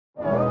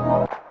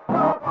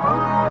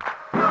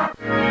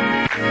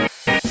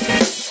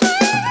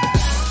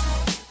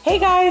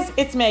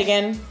it's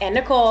Megan and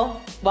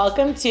Nicole.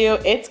 Welcome to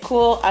It's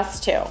Cool, Us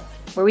Too,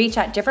 where we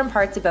chat different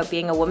parts about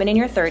being a woman in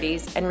your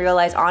 30s and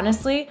realize,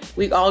 honestly,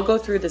 we all go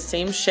through the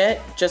same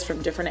shit, just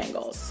from different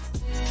angles.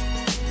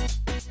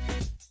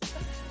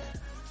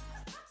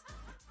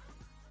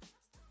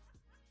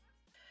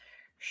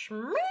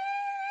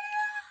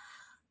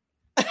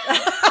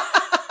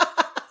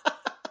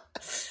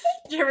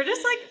 Do you ever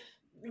just like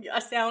a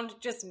sound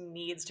just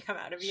needs to come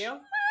out of you?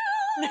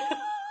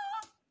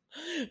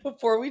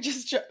 Before we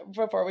just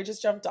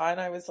jumped on,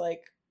 I was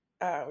like,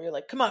 we were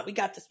like, come on, we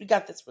got this.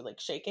 We're like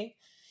shaking.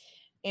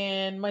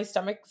 And my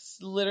stomach's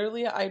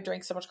literally, I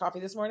drank so much coffee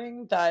this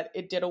morning that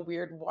it did a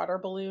weird water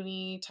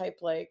balloony type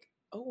like,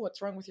 oh,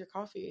 what's wrong with your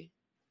coffee?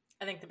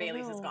 I think the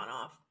Bailey's has gone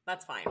off.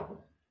 That's fine.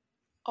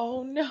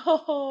 Oh no.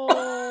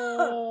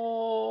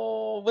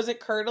 Was it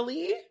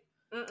curdly?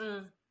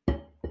 Mm-mm.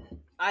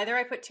 Either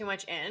I put too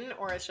much in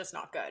or it's just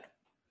not good.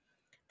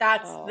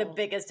 That's the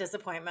biggest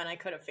disappointment I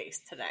could have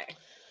faced today.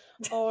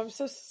 Oh, I'm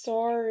so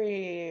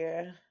sorry.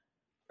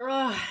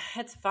 Ugh,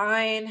 it's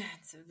fine.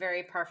 It's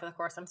very par for the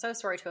course. I'm so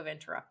sorry to have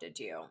interrupted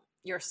you.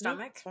 Your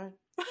stomach? It's fine.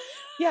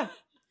 Yeah.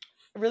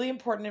 Really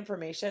important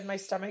information. My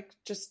stomach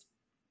just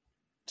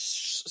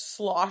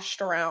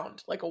sloshed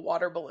around like a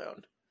water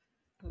balloon.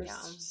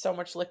 There's so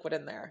much liquid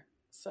in there.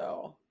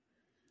 So,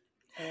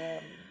 yeah.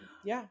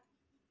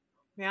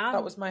 Yeah.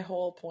 That was my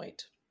whole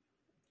point.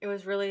 It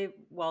was really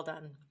well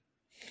done.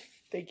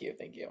 Thank you.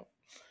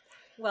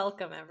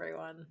 Welcome,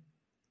 everyone.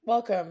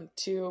 Welcome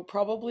to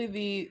probably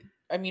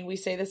we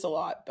say this a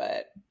lot,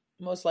 but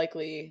most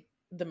likely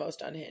the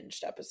most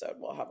unhinged episode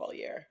we'll have all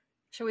year.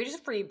 Should we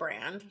just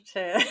rebrand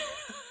to...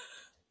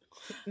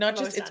 Not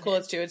just It's Cool,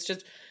 It's Too. It's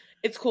just,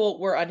 it's cool,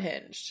 we're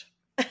unhinged.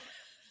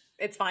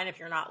 It's fine if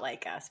you're not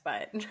like us,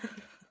 but...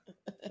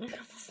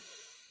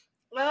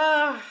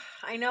 I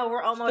know,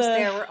 we're almost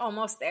there. We're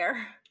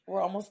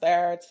almost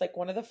there. It's like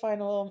one of the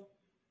final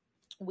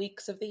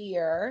weeks of the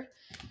year.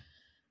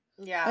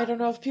 Yeah. I don't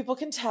know if people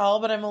can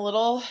tell, but I'm a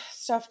little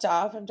stuffed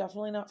up. I'm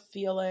definitely not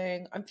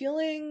feeling... I'm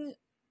feeling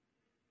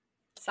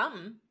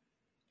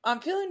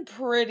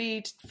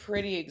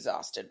pretty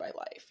exhausted by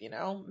life, you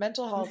know?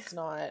 Mental health's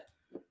not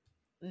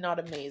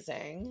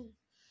amazing.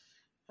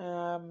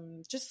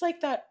 Just like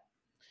that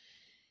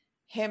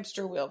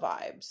hamster wheel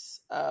vibes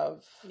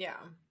of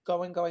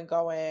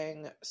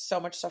going, so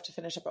much stuff to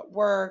finish up at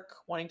work,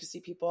 wanting to see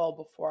people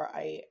before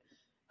I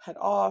head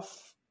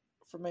off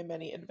for my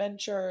many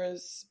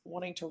adventures,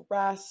 wanting to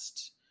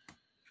rest,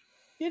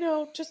 you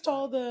know, just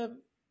all the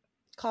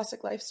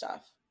classic life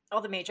stuff. All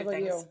the major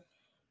things. You?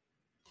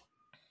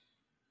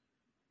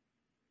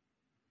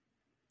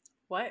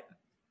 What?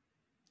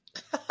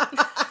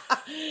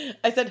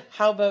 I said,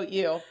 how about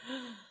you?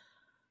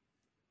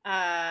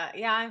 Yeah,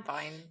 I'm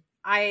fine.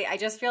 I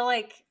just feel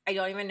like I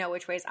don't even know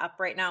which way's up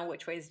right now,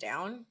 which way's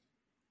down.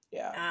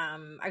 Yeah.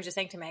 I was just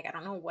saying to Meg, I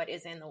don't know what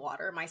is in the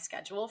water. My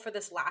schedule for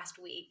this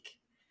last week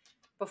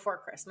before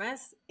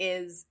Christmas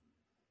is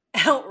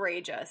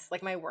outrageous.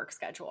 Like my work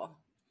schedule.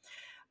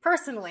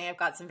 Personally, I've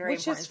got some very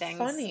important things.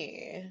 Which is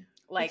funny.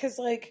 Like, because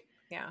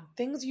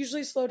things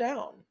usually slow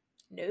down.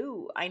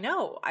 No, I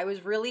know. I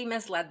was really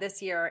misled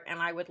this year and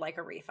I would like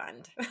a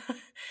refund.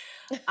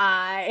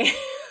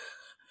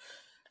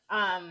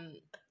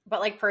 But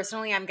like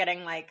personally, I'm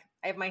getting I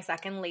have my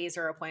second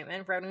laser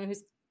appointment. For anyone who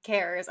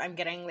cares, I'm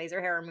getting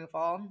laser hair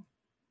removal.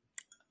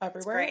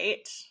 Everywhere? It's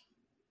great.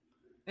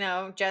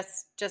 No,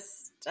 just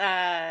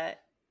my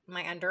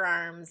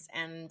underarms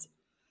and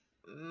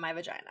my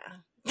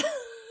vagina.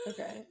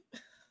 Okay.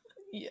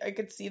 Yeah, I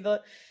could see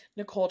the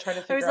Nicole trying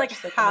to figure out. I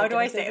was like, how do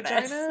I say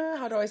this?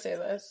 How do I say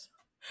this?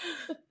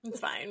 It's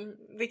fine.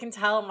 We can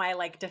tell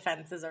my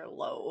defenses are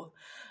low.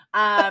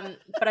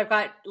 But I've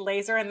got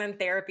laser and then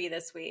therapy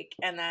this week.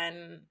 And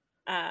then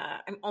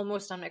I'm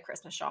almost done my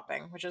Christmas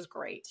shopping, which is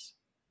great.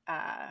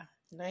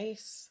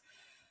 Nice.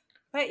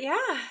 But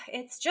yeah,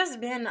 it's just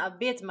been a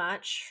bit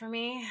much for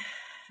me.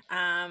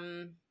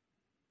 And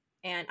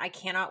I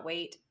cannot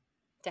wait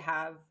to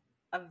have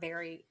a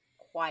very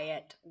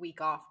quiet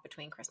week off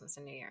between Christmas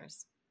and New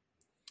Year's.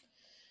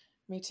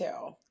 Me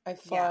too. I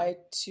fly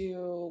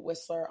to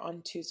Whistler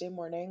on Tuesday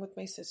morning with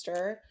my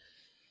sister.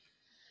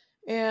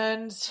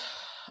 And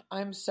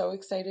I'm so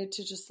excited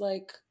to just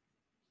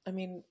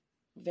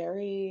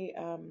very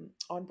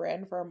on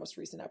brand for our most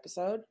recent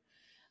episode,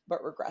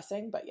 but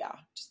regressing. But yeah,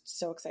 just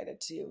so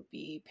excited to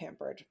be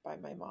pampered by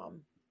my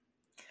mom.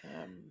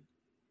 I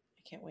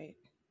can't wait.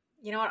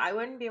 You know what? I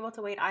wouldn't be able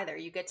to wait either.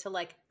 You get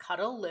to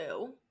cuddle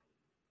Lou,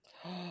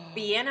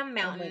 be in a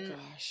mountain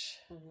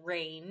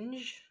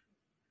range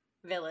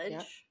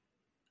village,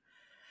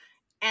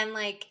 and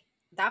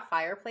that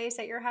fireplace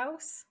at your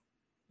house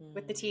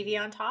with the TV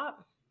on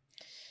top.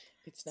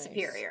 It's nice.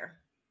 Superior.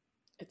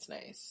 It's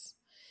nice.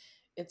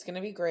 It's going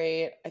to be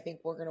great. I think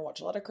we're going to watch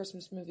a lot of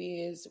Christmas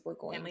movies. We're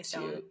going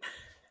to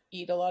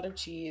eat a lot of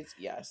cheese.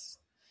 Yes.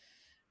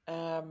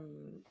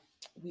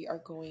 We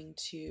are going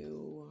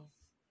to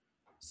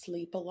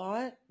sleep a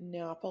lot,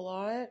 nap a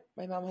lot.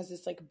 My mom has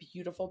this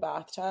beautiful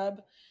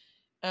bathtub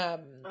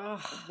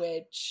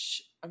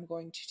which I'm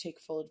going to take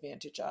full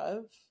advantage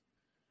of.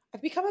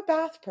 I've become a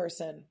bath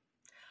person.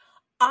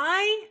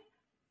 I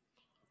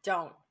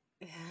don't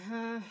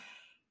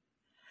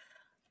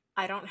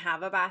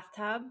have a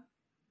bathtub.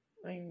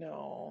 I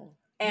know.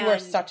 You are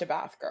such a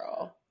bath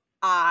girl.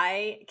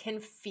 I can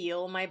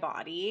feel my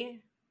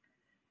body.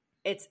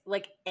 It's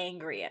like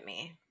angry at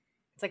me.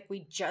 It's like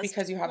we just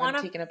because you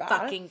haven't taken a bath.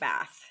 Fucking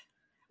bath.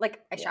 Like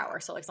I shower,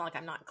 so it's not like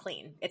I'm not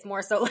clean. It's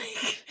more so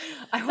like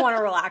I want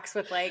to relax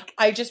with like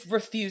I just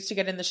refuse to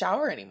get in the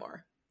shower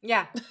anymore.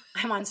 Yeah,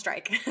 I'm on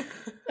strike.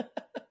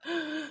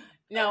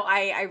 No,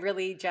 I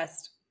really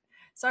just.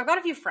 So I've got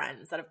a few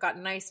friends that have got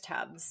nice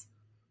tubs.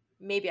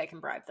 Maybe I can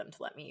bribe them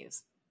to let me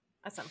use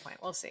at some point.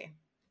 We'll see.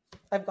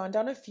 I've gone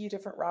down a few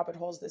different rabbit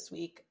holes this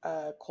week.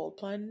 Cold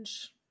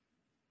plunge.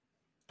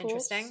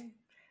 Interesting.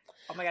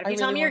 Oh my God. If you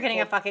tell me you're getting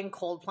a fucking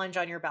cold plunge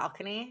on your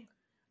balcony.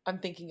 I'm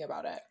thinking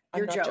about it.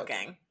 You're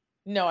joking.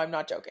 No, I'm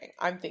not joking.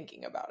 I'm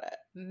thinking about it.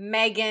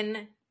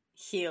 Megan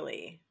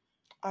Healy.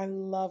 I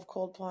love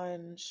cold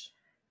plunge.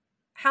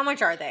 How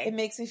much are they? It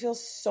makes me feel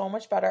so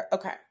much better.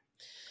 Okay.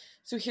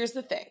 So here's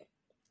the thing.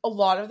 A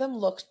lot of them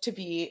look to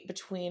be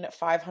between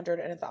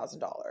 $500 and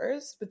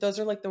 $1,000, but those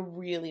are like the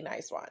really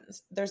nice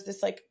ones. There's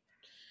this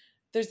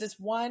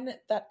one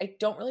that I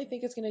don't really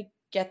think is going to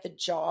get the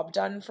job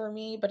done for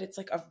me, but it's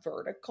like a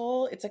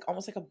vertical. It's like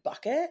almost like a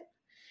bucket.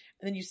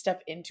 And then you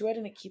step into it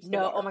and it keeps the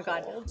water oh my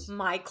cold. God.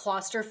 My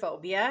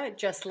claustrophobia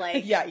just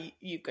like. Yeah,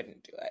 you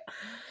couldn't do it.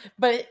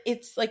 But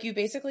it's like you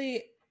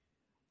basically,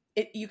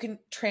 you can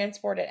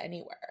transport it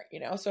anywhere, you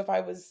know? So if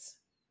I was.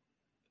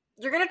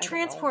 You're going to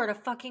transport a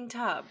fucking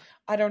tub.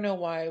 I don't know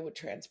why I would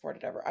transport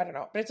it ever. I don't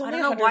know. But it's only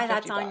I don't know why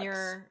that's $150. on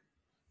your.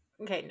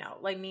 Okay, no.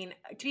 I mean,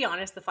 to be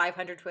honest, the $500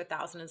 to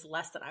 $1,000 is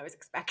less than I was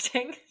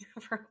expecting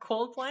for a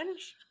cold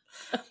plunge.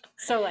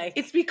 So like.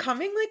 It's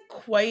becoming like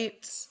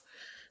quite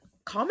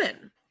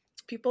common.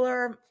 People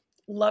are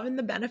loving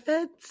the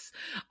benefits.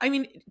 I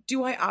mean,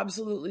 do I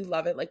absolutely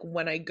love it? Like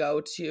when I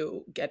go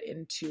to get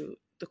into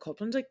the cold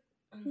plunge, like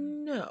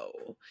no.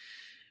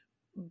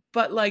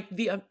 But like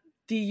the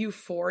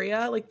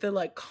euphoria, like the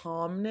like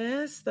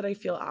calmness that I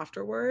feel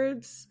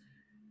afterwards.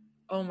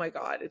 Oh my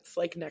God, it's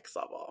like next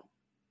level.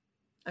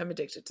 I'm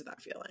addicted to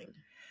that feeling.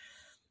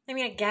 I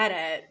mean, I get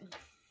it.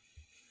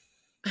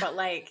 But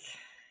like,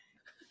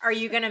 are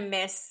you going to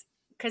miss,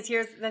 because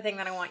here's the thing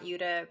that I want you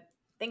to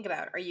think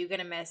about. Are you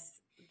going to miss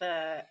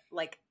the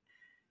like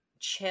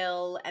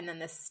chill and then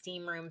the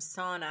steam room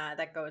sauna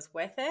that goes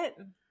with it?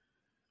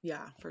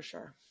 Yeah, for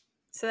sure.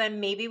 So then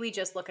maybe we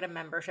just look at a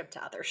membership to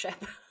Othership.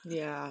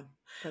 Yeah,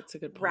 that's a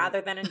good point.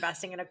 Rather than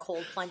investing in a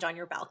cold plunge on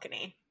your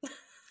balcony.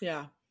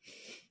 Yeah.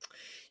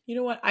 You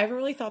know what? I haven't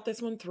really thought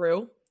this one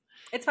through.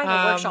 It's fine. We're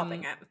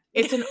workshopping it.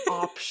 It's an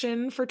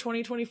option for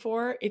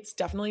 2024. It's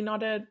definitely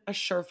not a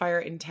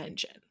surefire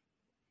intention.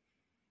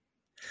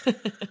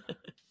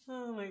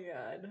 Oh my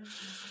God.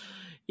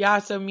 Yeah,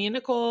 so me and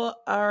Nicole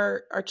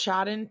are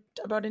chatting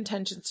about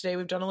intentions today.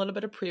 We've done a little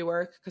bit of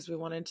pre-work because we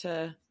wanted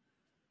to,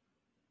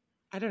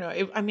 I don't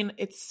know. I mean,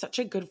 it's such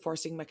a good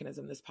forcing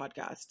mechanism, this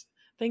podcast.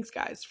 Thanks,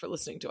 guys, for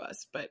listening to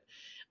us. But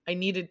I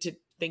needed to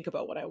think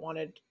about what I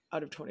wanted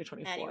out of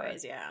 2024.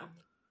 Anyways, yeah.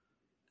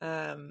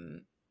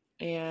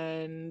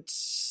 And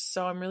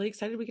so I'm really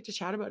excited we get to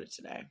chat about it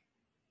today.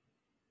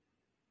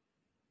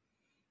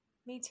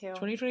 Me too.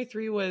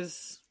 2023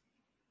 was...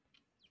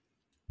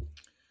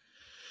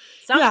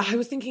 Something. Yeah, I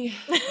was thinking...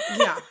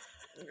 Yeah.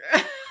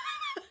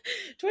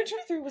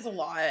 2023 was a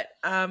lot.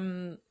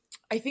 I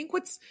think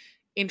what's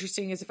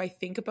interesting is if I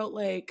think about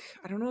like...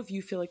 I don't know if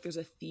you feel like there's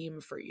a theme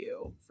for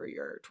you for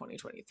your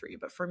 2023,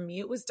 but for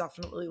me it was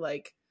definitely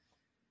like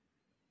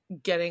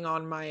getting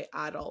on my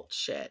adult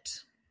shit.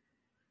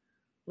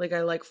 Like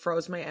I like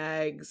froze my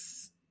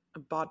eggs.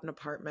 I bought an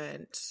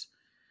apartment.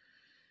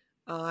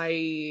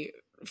 I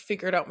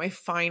figured out my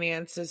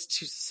finances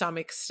to some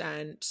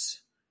extent.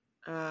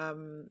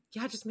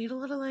 Yeah, just made a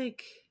lot of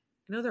like,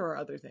 I know there were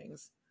other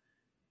things.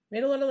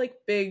 Made a lot of like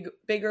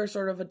bigger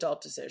sort of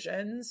adult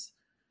decisions.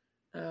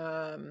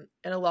 And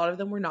a lot of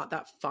them were not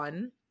that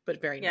fun,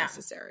 but very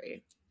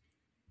necessary.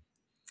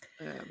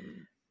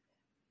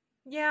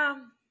 Yeah.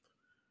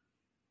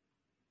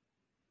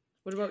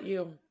 What about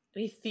you?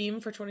 Any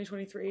theme for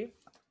 2023?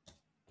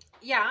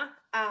 Yeah.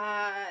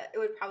 It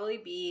would probably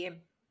be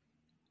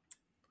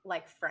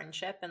like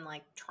friendship and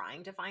like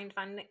trying to find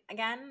fun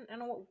again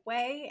in a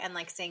way and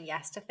like saying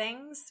yes to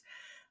things.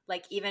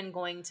 Like even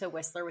going to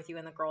Whistler with you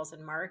and the girls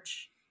in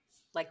March.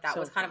 Like that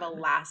was kind of a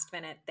last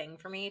minute thing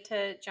for me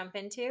to jump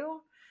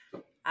into.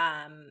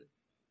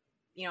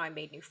 You know, I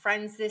made new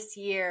friends this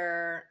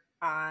year.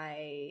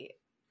 I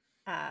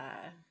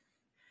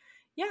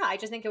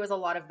just think it was a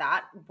lot of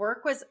that.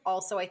 Work was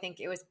also, I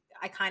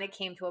kind of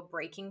came to a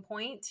breaking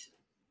point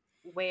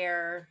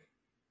where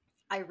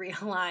I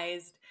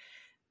realized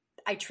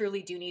I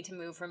truly do need to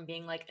move from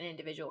being like an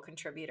individual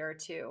contributor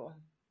to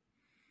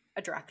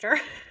a director.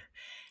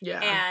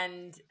 Yeah.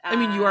 And I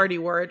mean, you already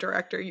were a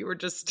director. You were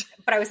just,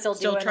 but I was still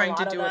doing trying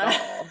to do it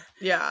all.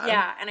 Yeah.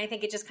 Yeah. And I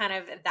think it just kind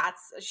of,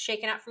 that's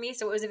shaken up for me.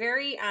 So it was a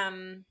very,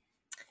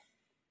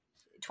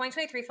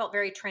 2023 felt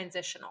very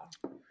transitional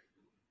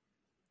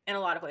in a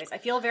lot of ways. I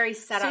feel very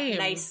set up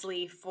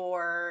nicely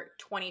for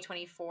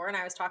 2024. And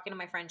I was talking to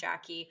my friend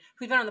Jackie,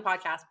 who's been on the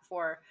podcast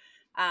before,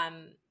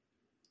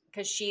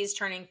 because she's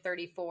turning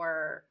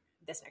 34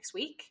 this next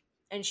week.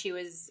 And she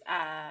was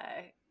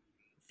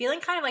feeling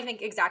kind of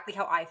like exactly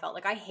how I felt.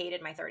 Like I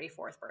hated my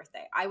 34th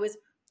birthday. I was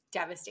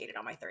devastated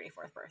on my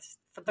 34th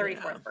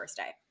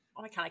birthday.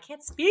 Oh my God, I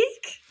can't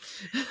speak.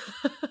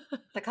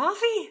 The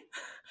coffee.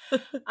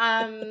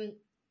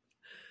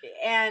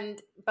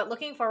 But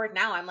looking forward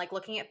now, I'm like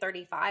looking at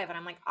 35 and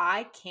I'm like,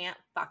 I can't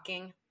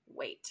fucking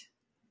wait.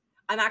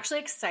 I'm actually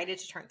excited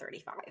to turn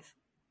 35.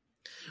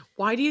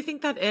 Why do you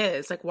think that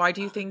is? Like, why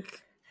do you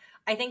think?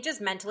 I think just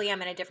mentally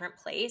I'm in a different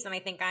place. And I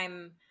think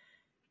I'm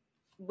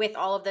with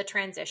all of the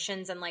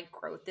transitions and like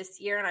growth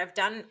this year. And I've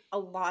done a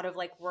lot of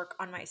like work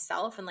on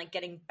myself and like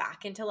getting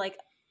back into like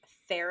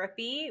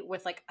therapy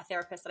with like a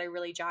therapist that I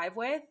really jive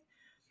with.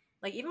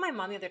 Like even my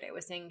mom the other day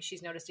was saying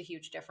she's noticed a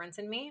huge difference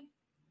in me.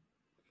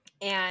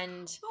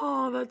 And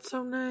oh, that's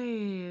so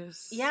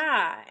nice.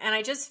 Yeah. And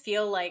I just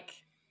feel like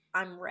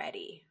I'm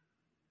ready,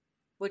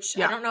 which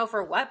I don't know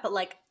for what, but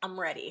like I'm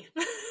ready.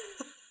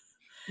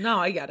 No,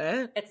 I get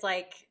it. It's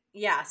like,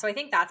 yeah. So I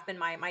think that's been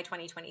my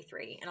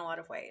 2023 in a lot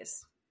of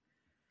ways.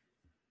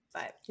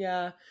 But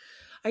yeah,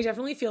 I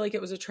definitely feel like it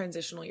was a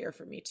transitional year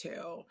for me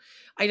too.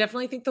 I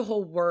definitely think the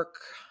whole work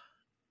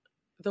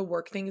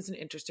thing is an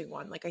interesting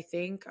one. Like I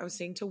think I was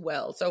saying to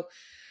Will, so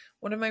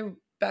one of my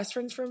best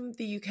friends from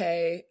the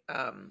UK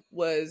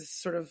was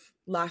sort of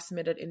last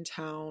minute in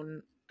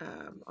town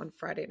on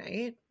Friday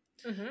night.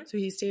 Mm-hmm. So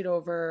he stayed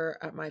over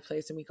at my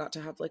place and we got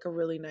to have like a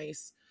really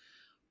nice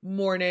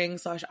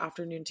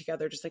morning/afternoon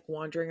together, just like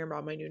wandering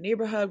around my new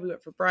neighborhood. We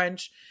went for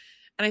brunch.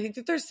 And I think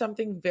that there's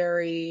something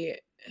very,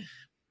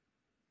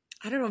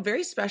 I don't know,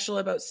 very special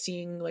about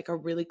seeing like a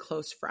really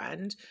close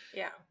friend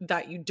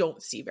that you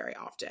don't see very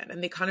often.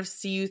 And they kind of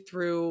see you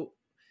through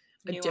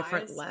a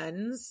different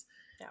lens.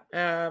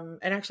 Yeah.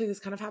 And actually this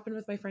kind of happened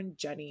with my friend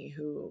Jenny,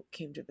 who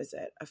came to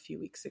visit a few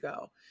weeks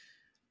ago,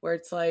 where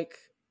it's like,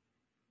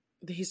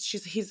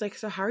 he's like,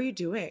 so how are you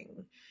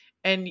doing?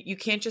 And you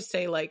can't just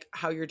say like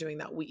how you're doing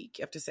that week.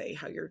 You have to say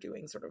how you're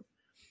doing sort of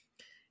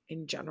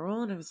in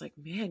general. And I was like,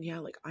 man, yeah,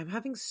 like I'm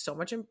having so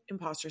much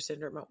imposter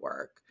syndrome at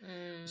work,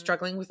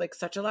 struggling with like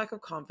such a lack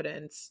of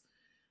confidence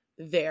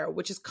there,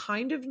 which is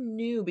kind of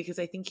new because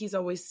I think he's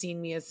always seen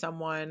me as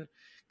someone,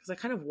 because I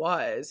kind of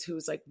was, who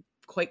was like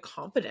quite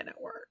confident at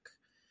work.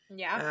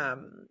 Yeah.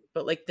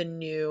 But like the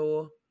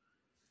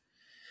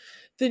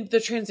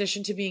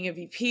transition to being a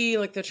VP,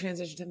 like the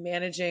transition to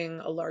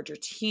managing a larger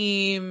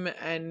team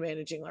and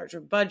managing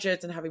larger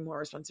budgets and having more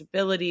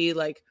responsibility,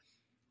 like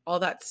all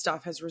that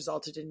stuff has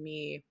resulted in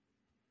me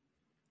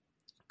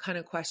kind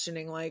of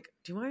questioning, like,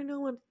 do I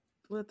know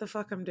what the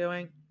fuck I'm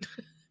doing?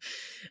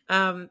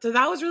 So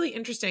that was really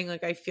interesting.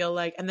 Like, I feel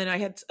like, and then I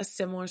had a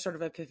similar sort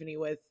of epiphany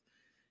with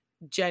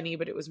Jenny,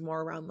 but it was more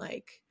around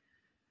like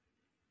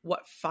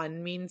what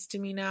fun means to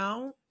me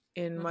now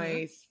in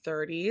my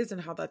 30s and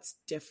how that's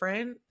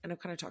different. And I've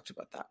kind of talked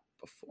about that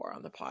before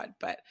on the pod,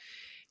 but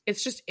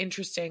it's just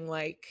interesting.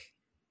 Like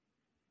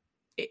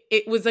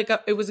it was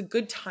a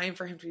good time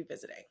for him to be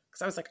visiting.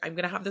 Cause I was like, I'm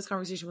going to have this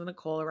conversation with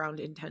Nicole around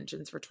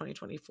intentions for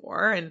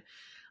 2024. And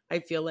I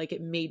feel like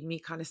it made me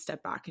kind of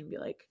step back and be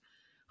like,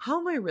 how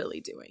am I really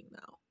doing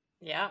now?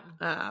 Yeah.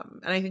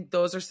 And I think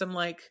those are some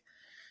like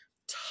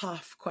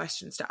tough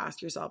questions to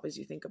ask yourself as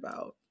you think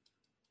about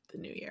the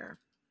new year.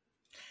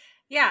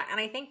 Yeah. And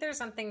I think there's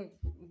something,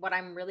 what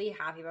I'm really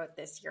happy about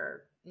this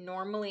year,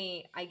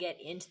 normally I get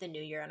into the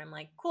new year and I'm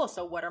like, cool,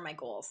 so what are my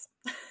goals?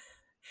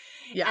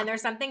 Yeah. And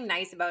there's something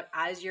nice about,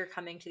 as you're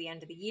coming to the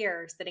end of the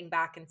year, sitting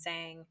back and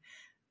saying,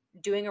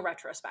 doing a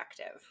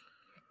retrospective,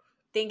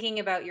 thinking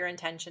about your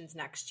intentions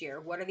next year.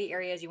 What are the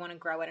areas you want to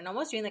grow in? And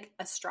almost doing like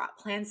a strat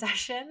plan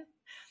session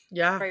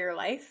for your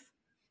life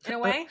in a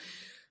way.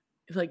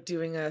 Like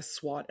doing a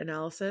SWOT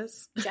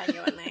analysis.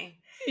 Genuinely.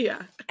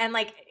 Yeah. And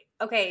like,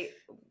 okay,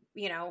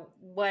 you know,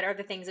 what are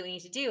the things that we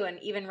need to do?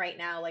 And even right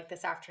now, like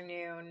this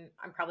afternoon,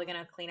 I'm probably going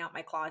to clean out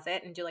my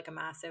closet and do like a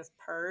massive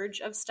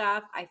purge of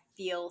stuff. I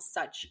feel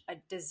such a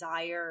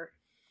desire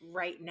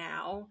right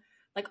now,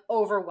 like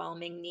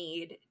overwhelming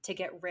need to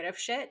get rid of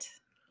shit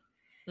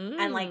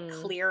and like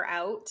clear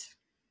out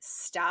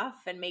stuff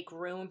and make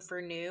room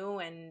for new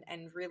and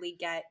really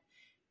get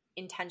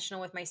intentional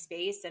with my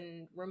space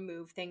and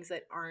remove things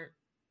that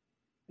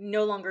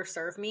no longer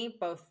serve me,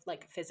 both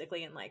like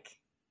physically and like,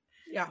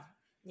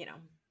 you know,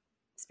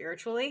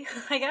 spiritually,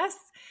 I guess.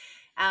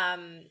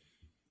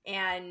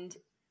 And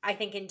I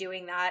think in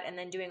doing that and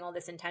then doing all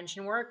this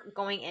intention work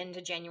going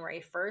into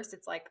January 1st,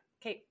 it's like,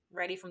 okay,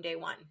 ready from day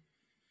one.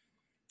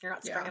 You're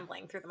not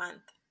scrambling through the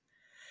month.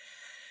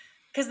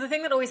 Because the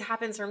thing that always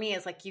happens for me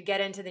is like you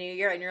get into the new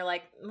year and you're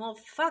like, well,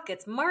 fuck,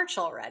 it's March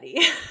already.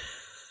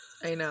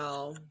 I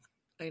know.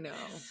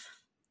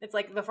 It's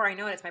like before I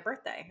know it, it's my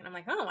birthday. And I'm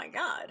like, oh my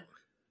God.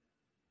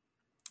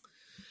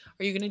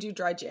 Are you going to do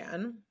dry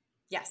Jan?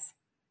 Yes.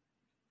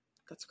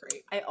 That's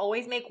great. I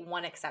always make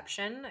one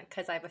exception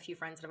because I have a few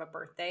friends that have a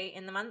birthday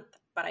in the month,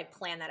 but I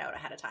plan that out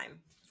ahead of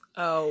time.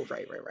 Oh,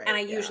 right. And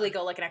I usually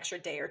go like an extra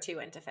day or two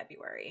into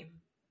February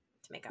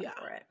to make up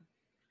for it.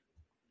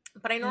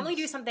 But I normally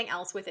do something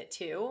else with it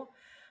too.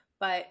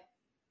 But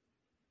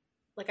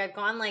like I've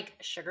gone like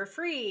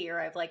sugar-free, or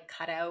I've like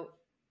cut out,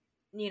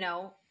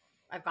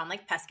 I've gone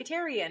like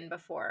pescatarian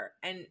before.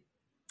 And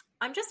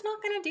I'm just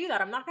not going to do that.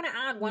 I'm not going to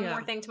add one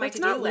more thing to my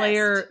to-do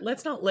list.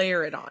 Let's not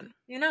layer it on.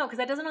 Because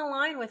that doesn't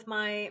align with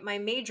my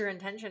major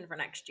intention for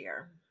next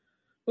year.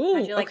 Ooh,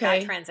 how'd you like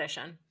that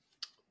transition?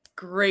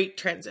 Great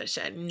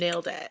transition.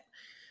 Nailed it.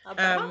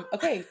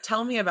 Okay,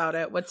 tell me about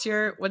it. What's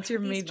your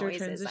major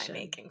transition?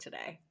 I'm making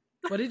today.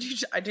 What did you?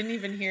 I didn't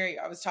even hear you.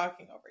 I was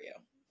talking over you.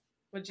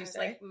 What did you say?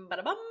 Like,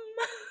 ba-da-bum.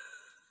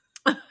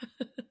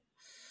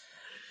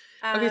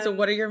 Okay, so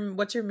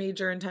what's your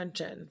major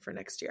intention for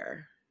next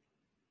year?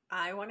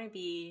 I want to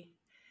be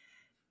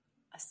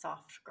a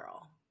soft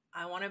girl.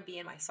 I want to be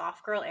in my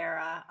soft girl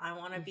era. I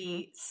want to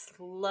be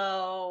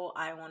slow.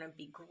 I want to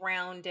be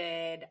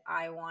grounded.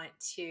 I want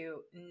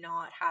to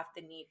not have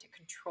the need to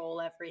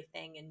control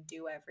everything and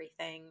do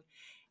everything,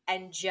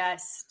 and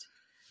just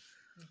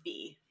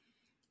be.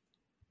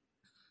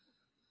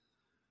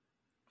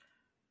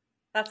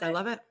 That's it. I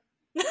love it.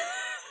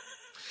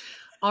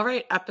 All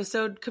right,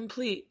 episode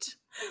complete.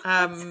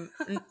 No,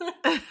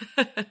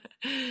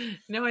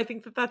 I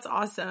think that's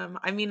awesome.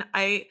 I mean,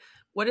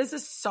 what does a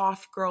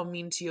soft girl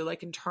mean to you?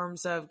 Like in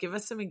terms of, give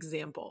us some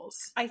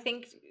examples. I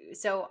think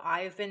so.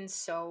 I've been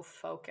so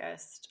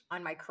focused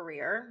on my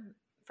career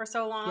for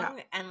so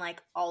long, and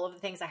like all of the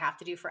things I have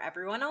to do for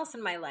everyone else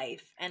in my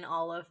life, and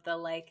all of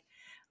the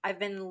I've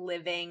been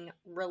living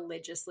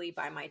religiously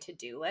by my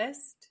to-do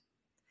list,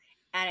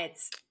 and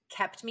it's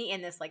kept me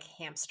in this like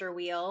hamster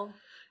wheel.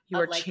 You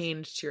are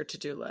chained to your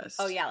to-do list.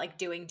 Oh yeah, like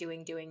doing.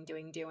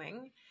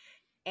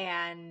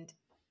 And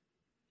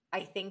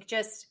I think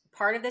just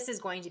part of this is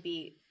going to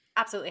be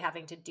absolutely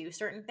having to do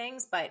certain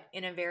things, but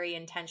in a very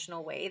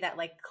intentional way that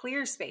like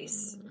clears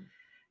space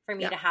for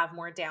me to have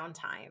more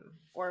downtime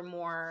or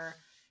more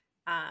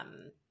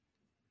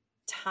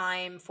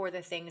time for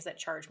the things that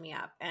charge me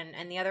up.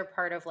 And the other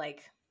part of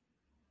like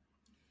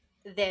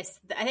this,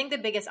 I think the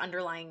biggest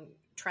underlying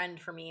trend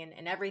for me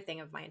and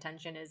everything of my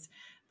intention is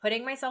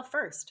putting myself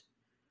first.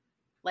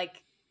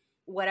 Like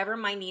whatever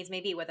my needs may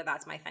be, whether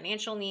that's my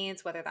financial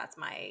needs, whether that's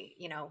my,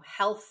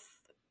 health,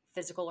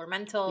 physical or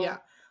mental,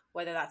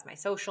 whether that's my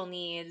social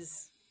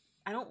needs,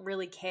 I don't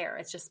really care.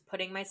 It's just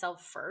putting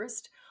myself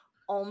first,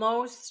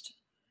 almost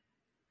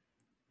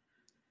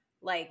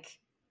like,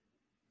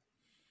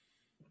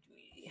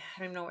 I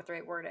don't even know what the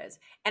right word is.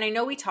 And I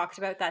know we talked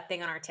about that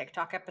thing on our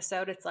TikTok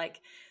episode. It's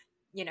like,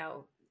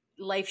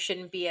 life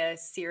shouldn't be a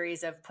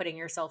series of putting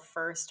yourself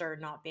first or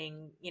not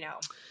being,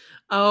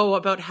 Oh,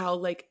 about how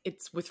like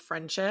it's with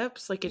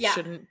friendships, like it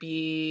shouldn't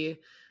be,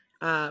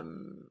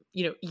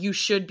 you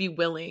should be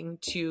willing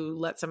to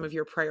let some of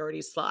your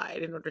priorities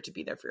slide in order to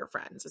be there for your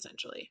friends,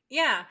 essentially.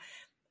 Yeah.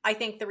 I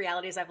think the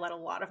reality is I've let a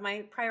lot of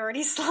my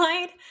priorities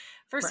slide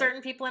for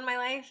certain people in my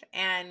life,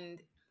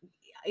 and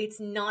it's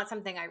not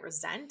something I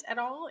resent at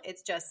all.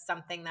 It's just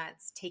something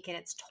that's taken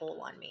its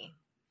toll on me.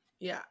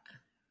 Yeah.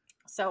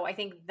 So I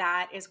think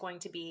that is going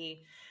to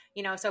be,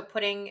 so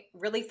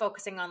really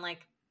focusing on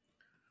like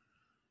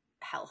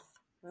health,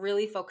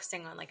 really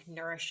focusing on like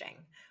nourishing,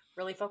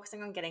 really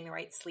focusing on getting the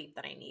right sleep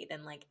that I need,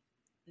 and like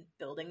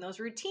building those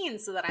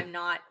routines so that I'm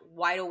not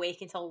wide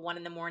awake until 1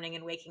 a.m.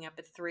 and waking up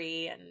at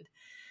 3 and,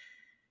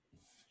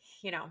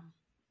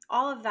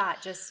 all of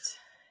that just.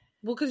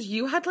 Well, because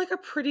you had like a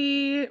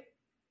pretty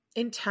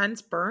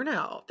intense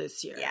burnout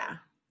this year. Yeah,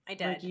 I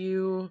did. Like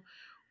you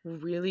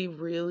really,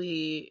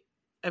 really,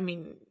 I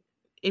mean,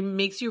 it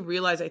makes you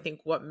realize, I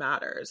think, what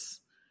matters,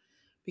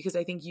 because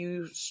I think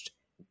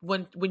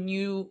when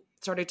you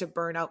started to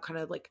burn out kind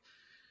of like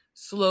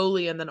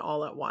slowly and then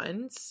all at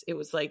once, it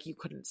was like you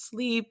couldn't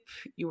sleep,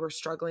 you were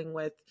struggling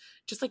with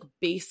just like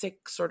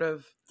basic sort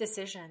of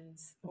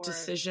decisions.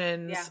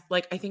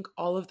 Like I think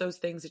all of those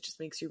things, it just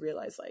makes you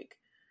realize like,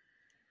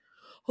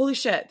 holy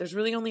shit, there's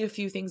really only a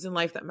few things in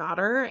life that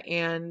matter,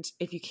 and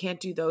if you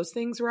can't do those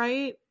things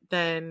right,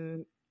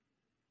 then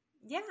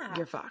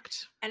you're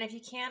fucked. And if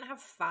you can't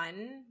have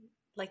fun,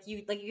 like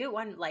you get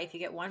one life, you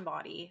get one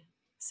body.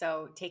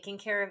 So taking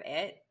care of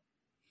it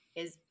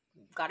is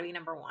got to be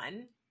number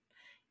one.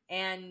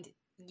 And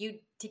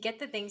to get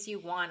the things you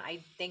want,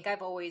 I think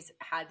I've always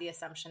had the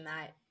assumption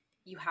that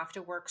you have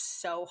to work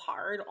so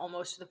hard,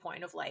 almost to the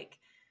point of like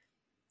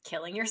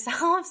killing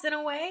yourselves in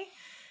a way.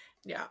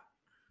 Yeah.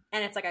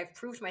 And it's like, I've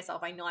proved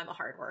myself. I know I'm a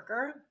hard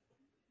worker.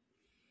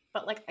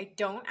 But like, I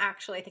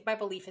think my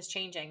belief is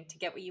changing. To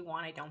get what you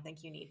want, I don't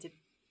think you need to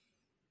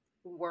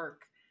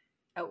work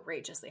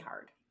outrageously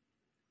hard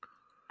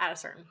at a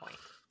certain point.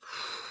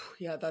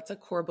 Yeah, that's a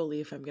core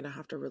belief I'm going to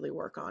have to really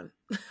work on.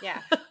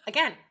 Yeah.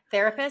 Again,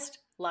 therapist,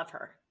 love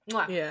her.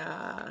 Mwah.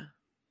 Yeah.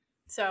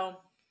 So,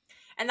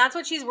 and that's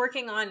what she's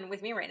working on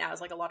with me right now, is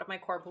like a lot of my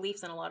core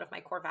beliefs and a lot of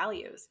my core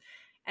values.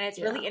 And it's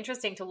really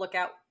interesting to look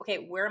at, okay,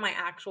 where are my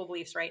actual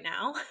beliefs right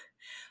now?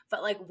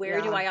 But like,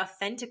 where do I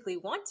authentically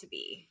want to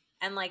be?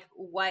 And like,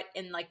 what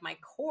in like my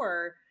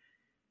core,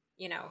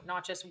 you know,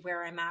 not just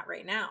where I'm at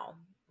right now,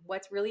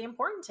 what's really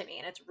important to me.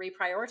 And it's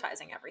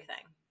reprioritizing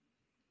everything.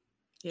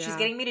 Yeah. She's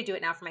getting me to do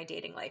it now for my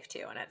dating life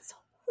too. And it's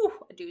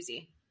a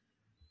doozy.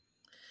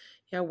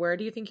 Yeah. Where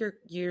do you think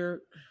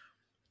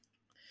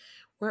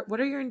what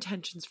are your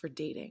intentions for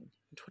dating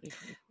in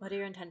 2020? What are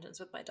your intentions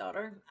with my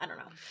daughter? I don't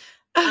know.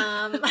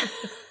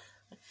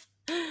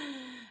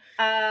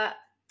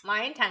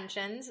 My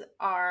intentions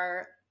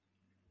are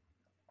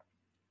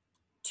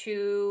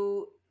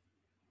to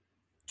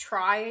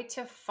try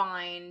to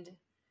find,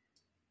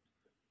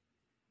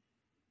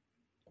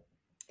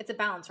 it's a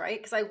balance, right?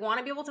 Because I want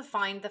to be able to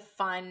find the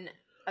fun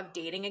of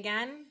dating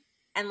again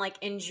and like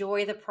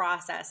enjoy the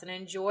process and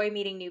enjoy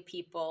meeting new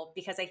people,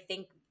 because I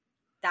think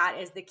that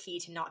is the key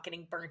to not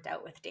getting burnt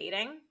out with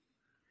dating.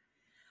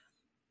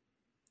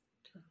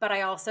 But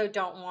I also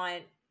don't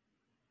want,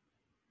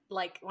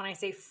 like, when I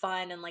say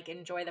fun and like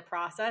enjoy the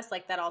process,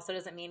 like that also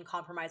doesn't mean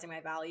compromising my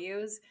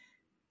values.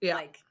 Yeah.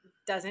 Like,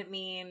 doesn't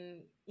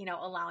mean, you know,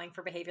 allowing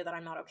for behavior that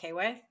I'm not okay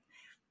with.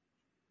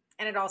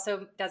 And it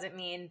also doesn't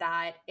mean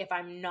that if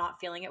I'm not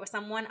feeling it with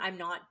someone, I'm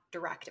not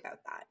direct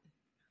about that.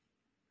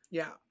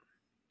 Yeah.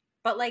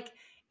 But like,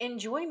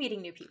 enjoy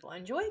meeting new people,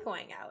 enjoy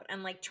going out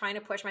and like trying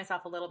to push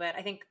myself a little bit.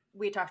 I think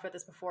we talked about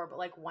this before, but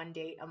like 1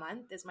 date a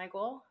month is my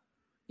goal.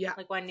 Yeah.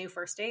 Like 1 new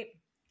first date.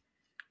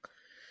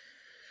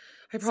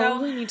 I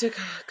probably need to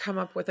come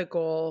up with a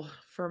goal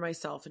for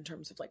myself in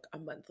terms of like a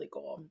monthly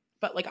goal.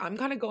 But like, I'm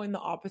kind of going the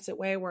opposite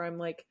way where I'm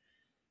like,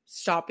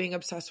 stop being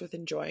obsessed with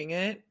enjoying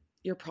it.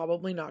 You're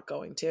probably not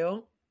going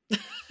to.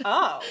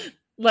 Oh.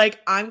 Like,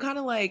 I'm kind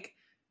of like,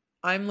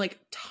 I'm like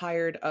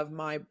tired of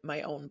my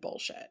own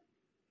bullshit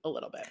a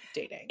little bit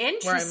dating.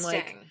 Interesting.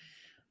 Where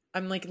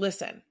I'm like,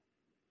 listen,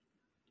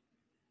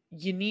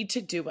 you need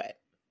to do it.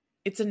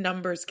 It's a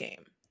numbers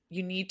game.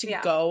 You need to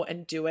go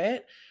and do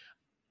it.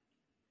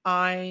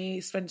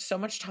 I spend so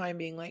much time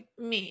being like,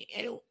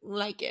 I don't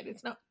like it.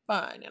 It's not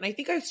fun. And I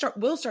think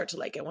will start to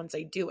like it once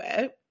I do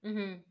it.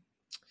 Mm-hmm.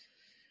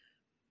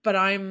 But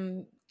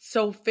I'm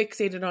so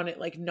fixated on it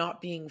like not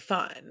being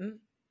fun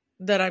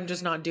that I'm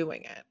just not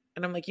doing it.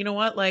 And I'm like, you know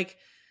what? Like,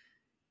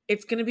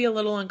 it's going to be a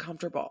little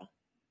uncomfortable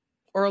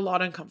or a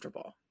lot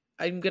uncomfortable.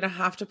 I'm going to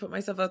have to put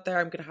myself out there.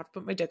 I'm going to have to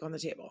put my dick on the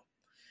table.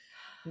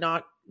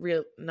 Not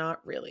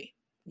really.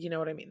 You know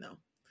what I mean though?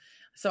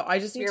 So I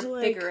just need to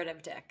like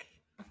figurative dick.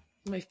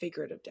 My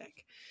figurative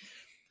dick.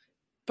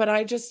 But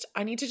I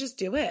need to just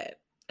do it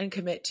and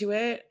commit to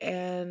it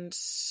and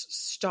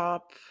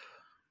stop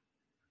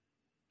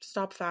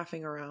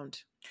faffing around.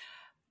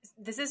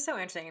 This is so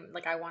interesting.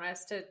 Like, I want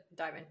us to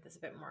dive into this a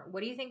bit more.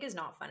 What do you think is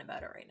not fun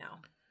about it right now?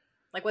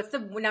 Like, what's the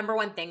number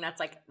one thing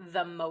that's like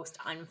the most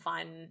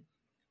unfun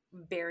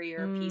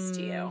barrier piece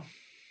to you?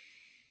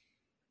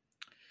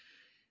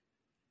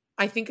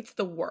 I think it's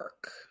the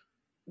work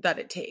that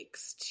it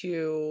takes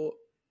to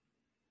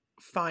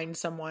find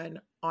someone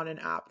on an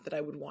app that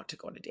I would want to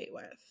go on a date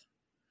with.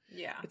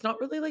 Yeah. It's not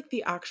really like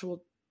the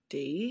actual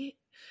date.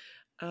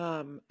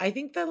 I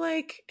think that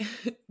like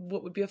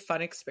what would be a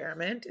fun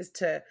experiment is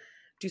to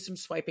do some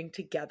swiping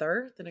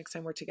together the next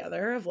time we're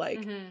together of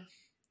like,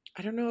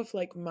 I don't know if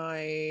like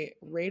my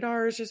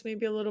radar is just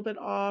maybe a little bit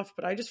off,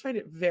 but I just find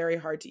it very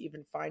hard to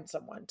even find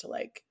someone to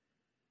like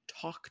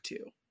talk to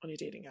on a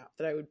dating app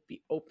that I would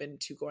be open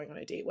to going on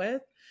a date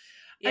with.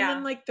 Yeah. And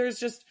then like there's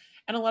just,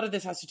 and a lot of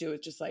this has to do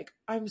with just like,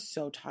 I'm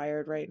so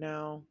tired right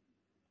now.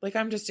 Like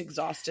I'm just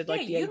exhausted. Yeah,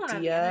 like the idea.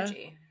 Have the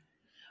energy.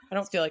 I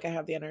don't feel like I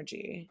have the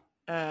energy.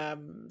 But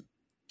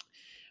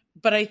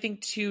I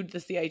think too,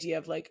 this the idea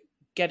of like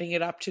getting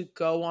it up to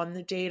go on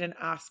the date and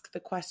ask the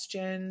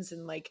questions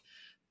and like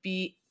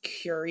be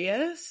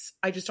curious.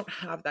 I just don't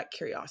have that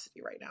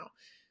curiosity right now.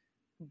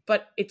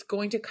 But it's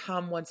going to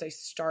come once I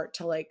start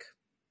to like,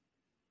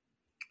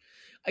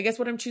 I guess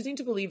what I'm choosing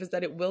to believe is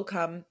that it will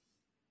come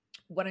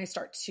when I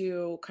start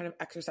to kind of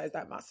exercise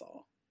that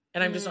muscle.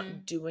 And I'm just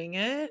not doing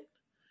it.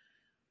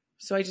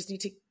 So I just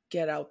need to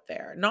get out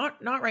there. Not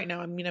right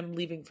now. I mean, I'm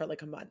leaving for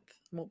like a month.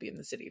 I won't be in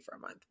the city for a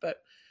month. But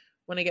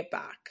when I get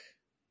back.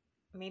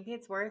 Maybe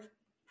it's worth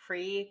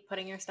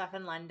putting your stuff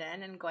in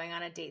London and going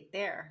on a date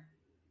there.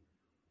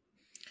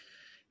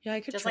 Yeah,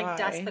 I could just try. Like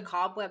dust the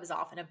cobwebs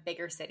off in a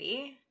bigger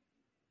city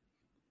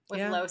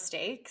with low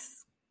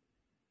stakes.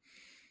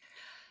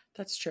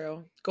 That's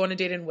true. Go on a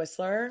date in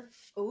Whistler.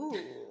 Ooh.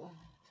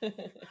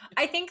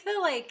 I think that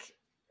like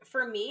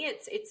for me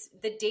it's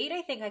the date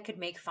I think I could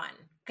make fun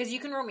because you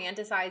can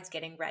romanticize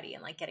getting ready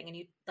and like getting a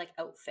new like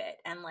outfit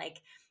and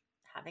like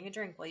having a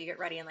drink while you get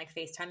ready and like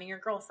FaceTiming your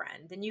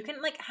girlfriend and you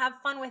can like have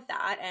fun with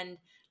that. And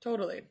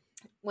totally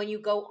when you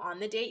go on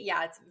the date,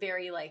 yeah, it's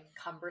very like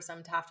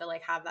cumbersome to have to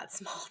like have that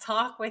small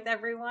talk with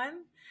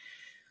everyone.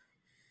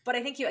 But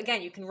I think you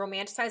can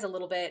romanticize a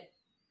little bit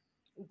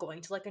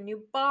going to like a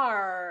new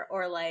bar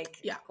or like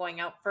going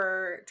out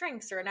for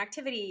drinks or an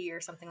activity or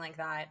something like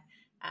that.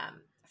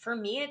 For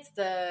me, it's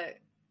the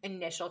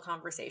initial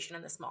conversation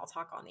and the small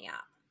talk on the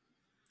app.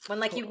 When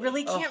like you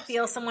really can't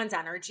feel someone's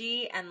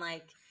energy, and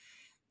like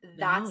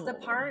that's the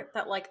part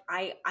that like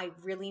I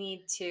really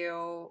need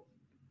to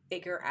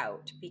figure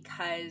out,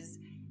 because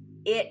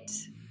it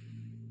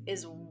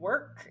is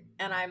work,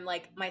 and I'm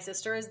like, my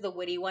sister is the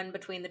witty one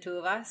between the two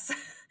of us.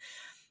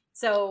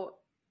 So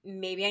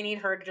maybe I need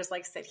her to just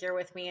like sit here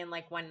with me and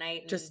like one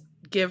night and just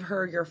give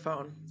her your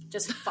phone.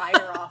 Just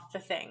fire off the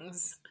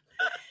things.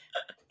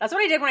 That's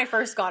what I did when I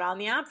first got on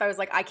the app. I was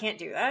like, I can't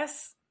do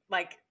this,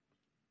 like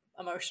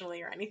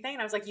emotionally or anything.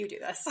 And I was like, you do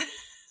this.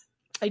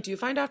 I do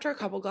find after a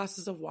couple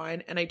glasses of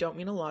wine, and I don't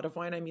mean a lot of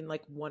wine, I mean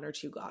like 1 or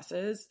 2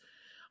 glasses,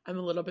 I'm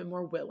a little bit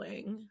more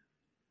willing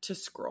to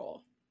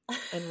scroll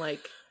and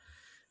like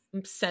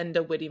send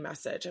a witty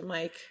message. I'm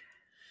like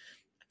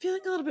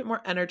feeling a little bit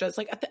more energized.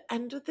 Like at the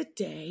end of the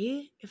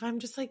day, if I'm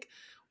just like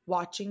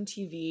watching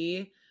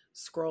TV,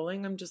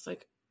 scrolling, I'm just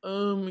like,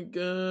 oh my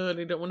God,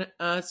 I don't want to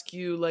ask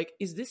you, like,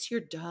 is this your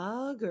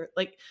dog? Or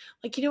like,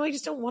 you know, I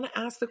just don't want to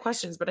ask the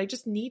questions, but I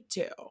just need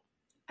to.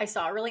 I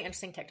saw a really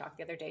interesting TikTok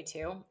the other day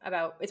too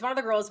about, it's one of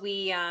the girls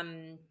we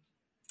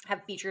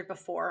have featured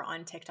before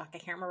on TikTok. I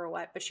can't remember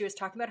what, but she was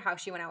talking about how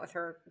she went out with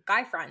her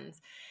guy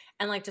friends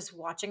and like just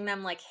watching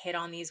them like hit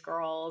on these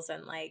girls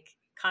and like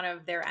kind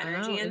of their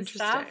energy and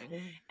stuff.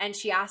 And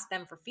she asked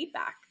them for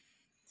feedback,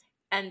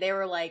 and they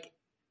were like,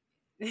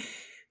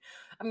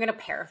 I'm going to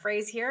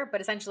paraphrase here,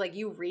 but essentially like,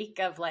 you reek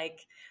of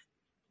like,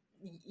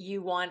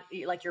 you want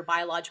like your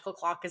biological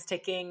clock is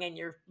ticking and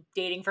you're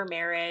dating for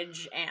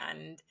marriage.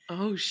 And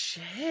oh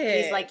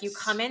shit, he's like, you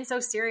come in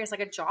so serious, like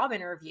a job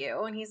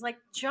interview. And he's like,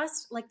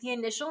 just like the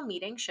initial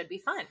meeting should be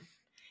fun.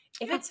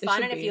 If it's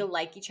fun and if you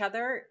like each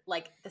other,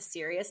 like the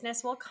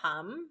seriousness will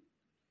come.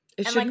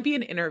 It shouldn't be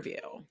an interview.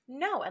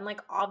 No. And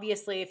like,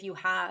 obviously if you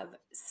have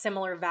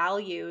similar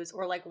values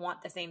or like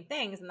want the same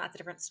things, then that's a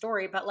different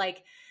story. But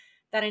like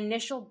that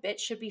initial bit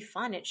should be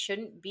fun. It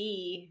shouldn't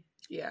be.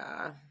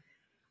 Yeah.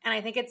 And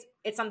I think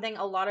it's something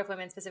a lot of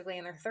women, specifically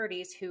in their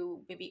 30s,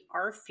 who maybe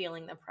are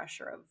feeling the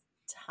pressure of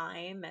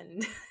time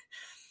and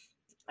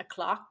a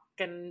clock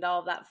and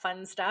all that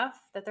fun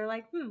stuff, that they're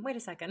like, wait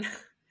a second.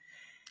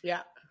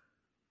 Yeah.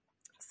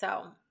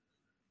 So,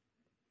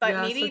 but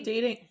yeah, maybe so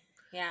dating.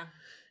 Yeah.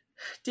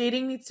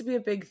 Dating needs to be a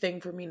big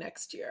thing for me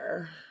next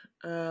year.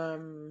 I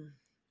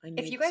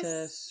need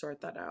to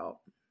sort that out.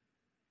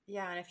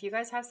 Yeah. And if you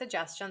guys have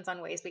suggestions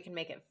on ways we can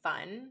make it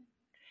fun,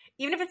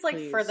 even if it's like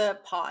Please. for the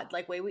pod,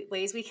 like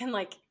ways we can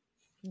like,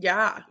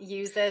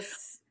 use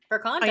this for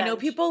content. I know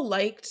people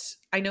liked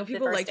when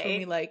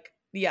we like,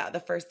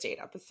 the first date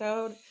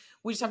episode.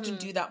 We just have to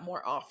do that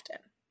more often.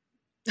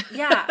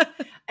 Yeah.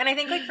 And I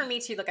think like for me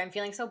too, like I'm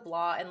feeling so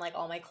blah in like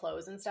all my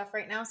clothes and stuff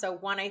right now. So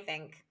one, I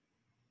think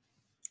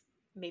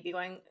maybe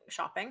going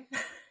shopping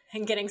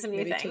and getting some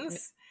new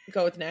things.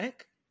 Go with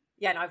Nick.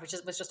 Yeah, no, I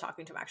was just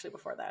talking to him actually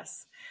before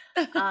this.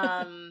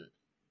 But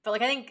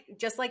like I think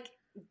just like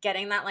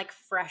getting that like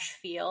fresh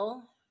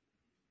feel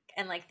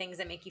and like things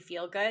that make you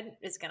feel good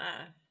is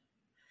gonna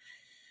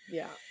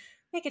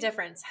make a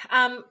difference.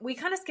 We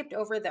kind of skipped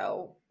over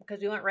though,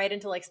 because we went right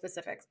into like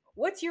specifics.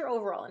 What's your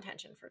overall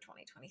intention for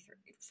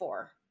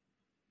 2024?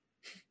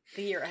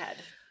 The year ahead?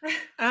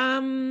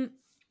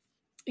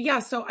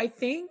 So I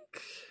think,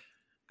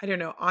 I don't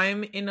know,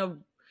 I'm in a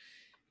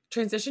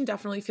transition,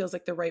 definitely feels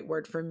like the right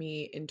word for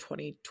me in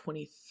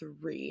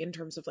 2023 in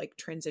terms of like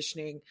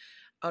transitioning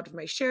out of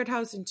my shared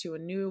house into a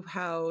new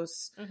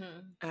house.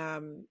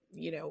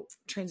 You know,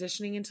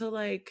 transitioning into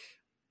like,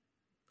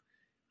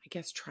 I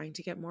guess trying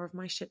to get more of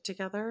my shit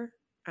together.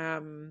 I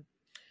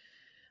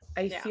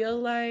feel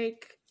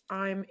like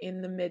I'm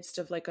in the midst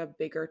of like a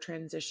bigger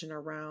transition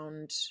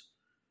around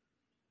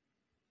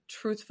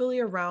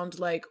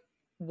like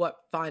what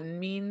fun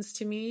means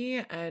to me,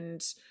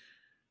 and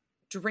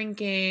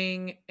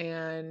drinking,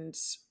 and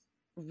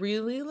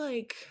really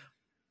like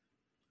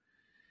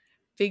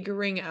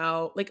figuring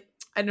out, like,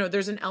 I don't know,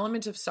 there's an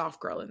element of soft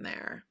girl in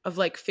there of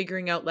like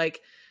figuring out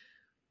like,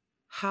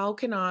 how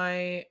can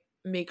I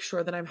make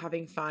sure that I'm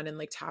having fun and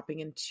like tapping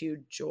into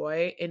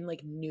joy in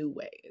like new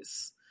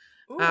ways.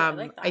 Ooh, I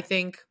like that. I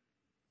think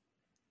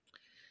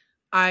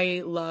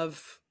I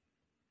love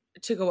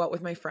to go out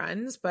with my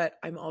friends, but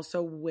I'm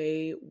also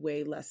way,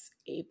 way less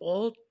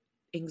able,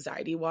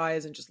 anxiety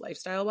wise and just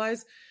lifestyle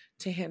wise,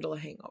 to handle a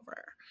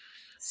hangover.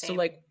 Same. So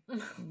like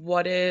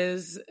what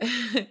is,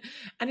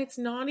 and it's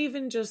not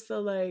even just the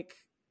like,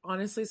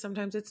 honestly,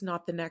 sometimes it's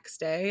not the next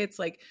day. It's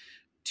like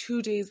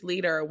 2 days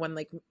later when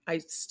like I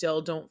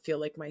still don't feel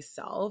like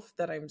myself,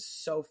 that I'm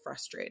so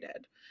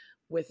frustrated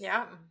with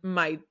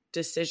my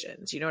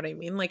decisions. You know what I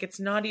mean? Like it's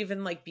not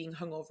even like being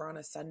hungover on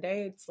a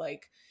Sunday. It's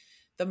like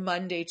the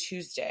Monday,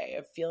 Tuesday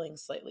of feeling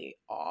slightly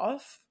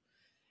off.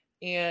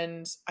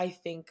 And I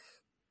think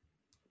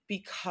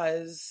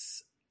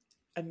because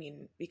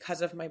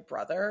of my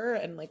brother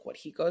and like what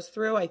he goes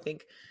through, I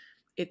think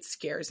it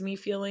scares me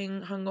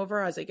feeling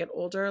hungover as I get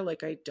older.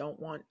 Like I don't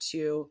want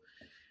to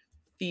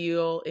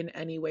feel in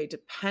any way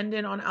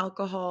dependent on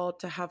alcohol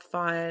to have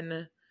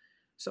fun.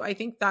 So I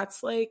think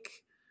that's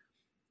like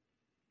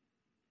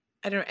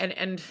I don't know,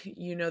 and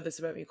you know this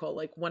about me, Nicole,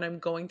 like when I'm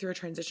going through a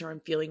transition or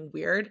I'm feeling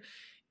weird,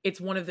 it's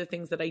one of the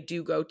things that I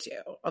do go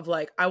to of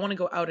like, I want to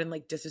go out and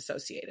like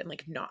disassociate and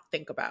like not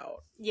think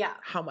about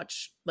how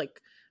much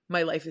like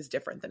my life is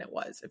different than it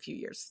was a few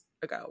years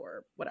ago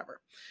or whatever,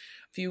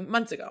 a few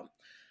months ago.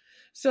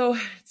 So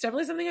it's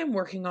definitely something I'm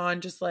working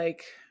on. Just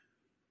like,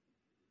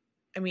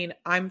 I mean,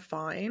 I'm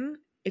fine.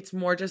 It's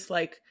more just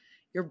like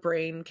my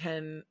brain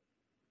can't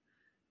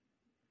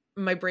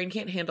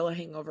handle a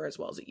hangover as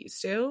well as it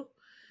used to.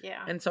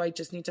 Yeah. And so I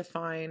just need to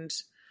find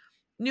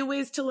new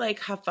ways to like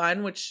have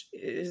fun, which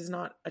is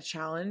not a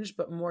challenge,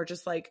 but more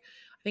just like,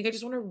 I think I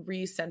just want to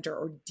recenter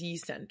or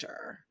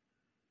decenter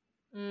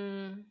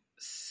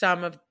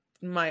some of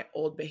my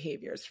old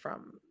behaviors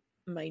from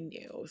my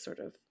new sort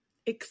of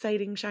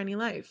exciting, shiny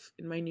life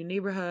in my new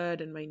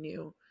neighborhood and my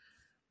new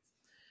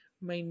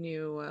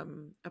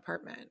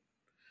apartment.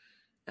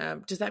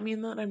 Does that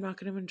mean that I'm not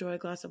going to enjoy a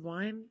glass of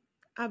wine?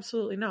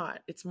 Absolutely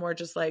not. It's more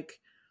just like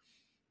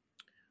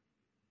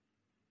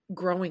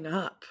growing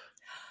up.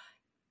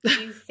 Do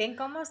you think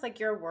almost like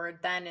your word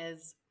then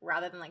is,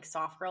 rather than like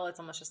soft girl, it's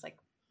almost just like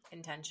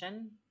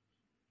intention?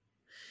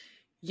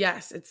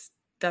 Yes,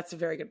 that's a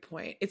very good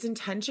point. It's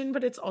intention,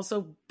 but it's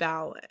also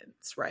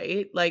balance,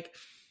 right? Like,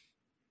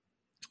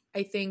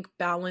 I think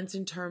balance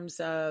in terms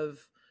of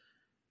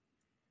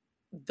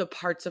the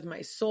parts of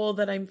my soul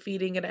that I'm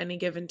feeding at any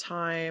given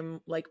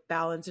time, like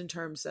balance in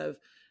terms of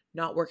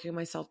not working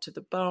myself to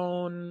the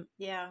bone.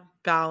 Yeah.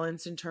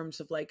 Balance in terms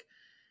of like,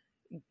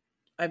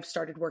 I've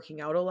started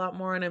working out a lot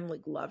more and I'm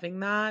like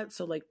loving that.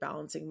 So like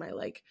balancing my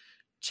like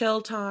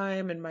chill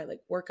time and my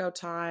like workout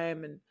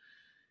time. And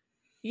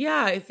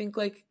yeah, I think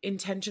like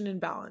intention and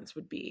balance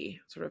would be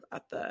sort of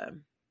at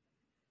the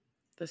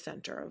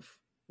center of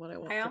what I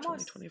want for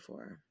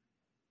 2024.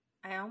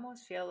 I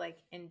almost feel like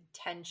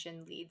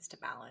intention leads to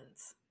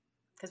balance.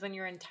 Because when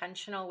you're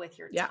intentional with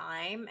your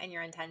time and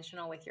you're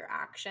intentional with your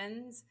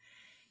actions,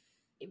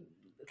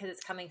 because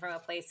it's coming from a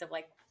place of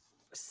like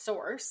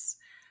source,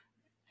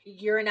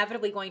 you're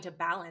inevitably going to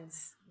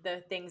balance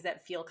the things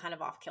that feel kind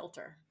of off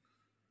kilter.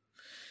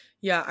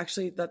 Yeah,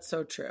 actually, that's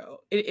so true.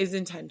 It is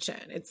intention.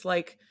 It's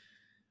like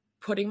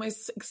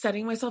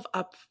setting myself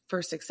up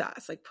for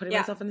success, like putting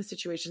myself in the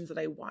situations that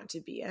I want to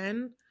be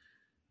in.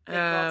 Big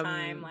girl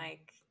time,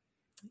 like.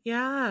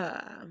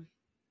 Yeah.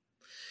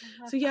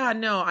 So yeah,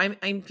 no,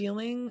 I'm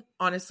feeling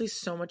honestly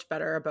so much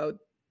better about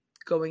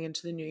going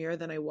into the new year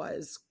than I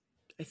was,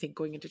 I think,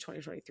 going into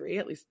 2023,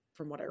 at least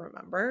from what I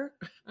remember.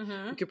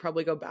 We could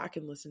probably go back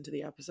and listen to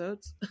the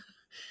episodes.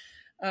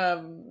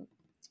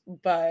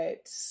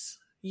 But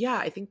yeah,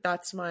 I think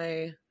that's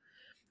my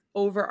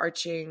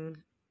overarching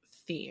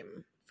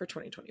theme for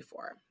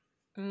 2024.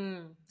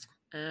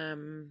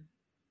 And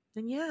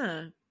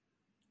yeah.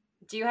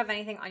 Do you have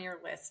anything on your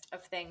list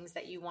of things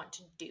that you want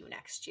to do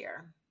next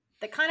year?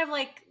 That kind of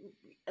like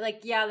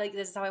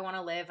this is how I want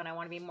to live and I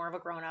want to be more of a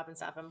grown up and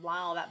stuff and blah,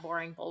 all that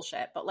boring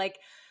bullshit. But like,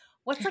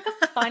 what's like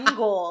a fun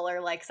goal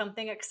or like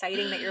something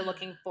exciting that you're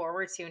looking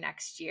forward to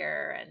next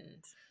year?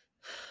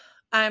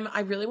 And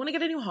I really want to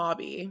get a new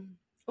hobby.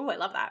 Oh, I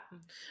love that.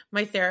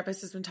 My therapist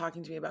has been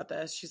talking to me about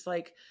this. She's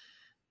like,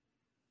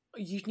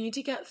 you need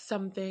to get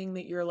something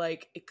that you're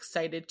like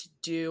excited to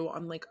do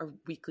on like a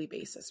weekly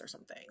basis or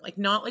something. Like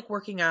not like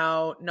working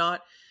out,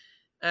 not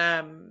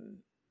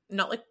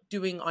like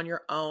doing on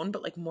your own,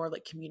 but like more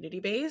like community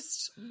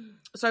based.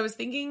 So I was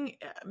thinking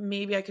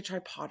maybe I could try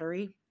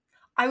pottery.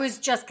 I was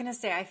just going to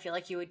say, I feel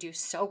like you would do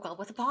so well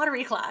with a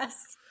pottery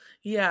class.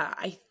 Yeah,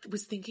 I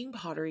was thinking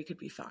pottery could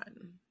be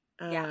fun.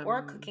 Yeah, or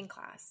a cooking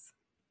class.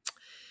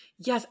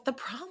 Yes, the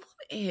problem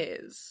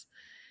is,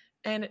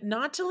 and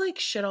not to like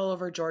shit all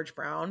over George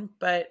Brown,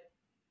 but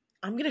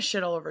I'm going to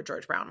shit all over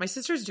George Brown. My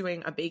sister's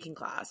doing a baking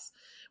class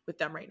with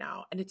them right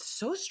now, and it's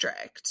so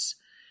strict,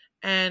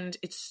 and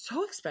it's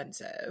so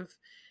expensive,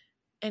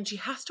 and she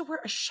has to wear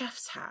a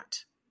chef's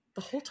hat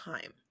the whole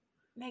time.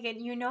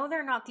 Megan, you know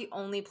they're not the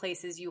only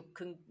places you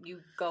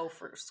go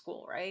for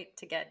school, right?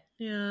 To get.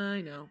 Yeah,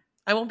 I know.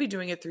 I won't be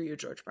doing it through you,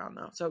 George Brown,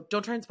 though. So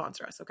don't try and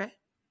sponsor us, okay?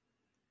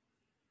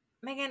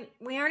 Megan,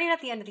 we aren't even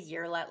at the end of the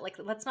year.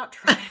 Let's not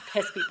try to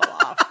piss people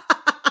off,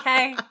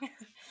 okay?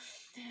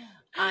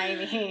 I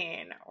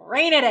mean,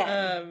 rein it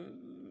in.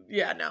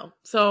 Yeah, no.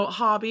 So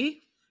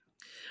hobby,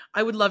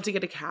 I would love to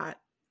get a cat.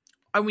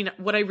 I mean,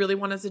 what I really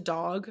want is a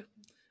dog.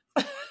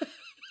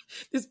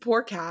 This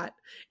poor cat.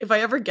 If I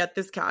ever get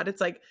this cat,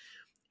 it's like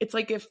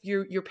if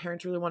your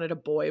parents really wanted a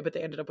boy, but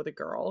they ended up with a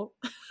girl.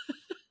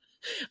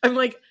 I'm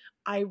like,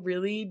 I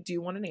really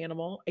do want an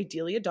animal,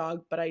 ideally a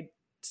dog, but I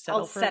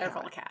settle for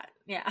a cat.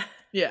 Yeah.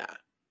 Yeah.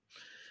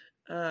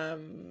 So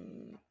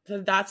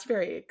that's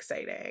very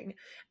exciting.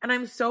 And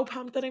I'm so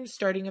pumped that I'm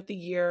starting of the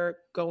year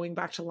going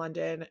back to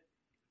London.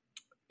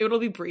 It'll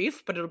be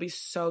brief, but it'll be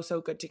so,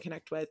 so good to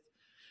connect with.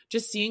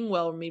 Just seeing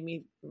Will made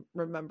me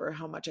remember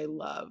how much I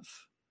love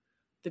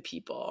the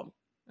people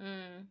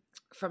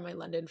from my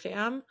London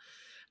fam.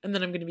 And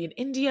then I'm going to be in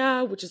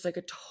India, which is like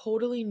a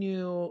totally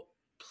new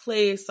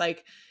place.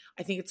 Like,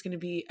 I think it's going to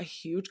be a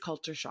huge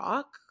culture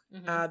shock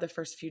the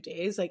first few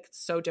days. Like,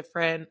 it's so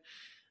different.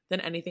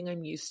 than anything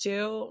I'm used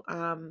to.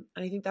 And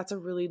I think that's a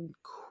really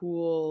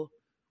cool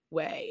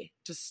way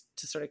just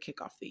to sort of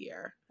kick off the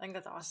year. I think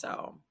that's awesome.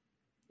 So,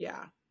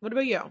 yeah. What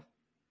about you?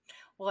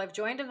 Well, I've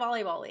joined a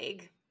volleyball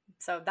league,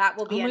 so that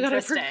will be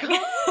interesting.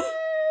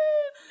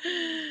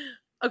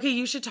 Okay,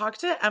 you should talk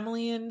to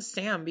Emily and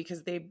Sam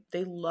because they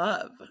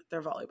love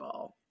their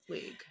volleyball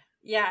league.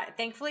 Yeah,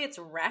 thankfully it's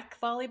rec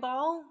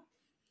volleyball.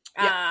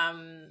 Yeah.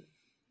 And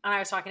I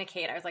was talking to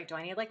Kate. I was like, "Do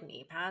I need like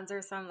knee pads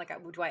or something? Like,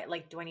 do I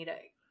need a,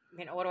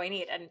 what do I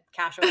need?" And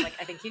Kasia was like,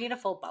 "I think you need a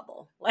full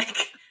bubble, like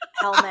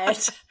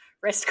helmet,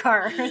 wrist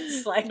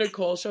guards." Like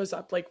Nicole shows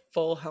up like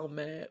full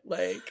helmet,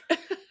 like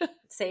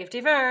safety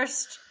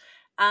first.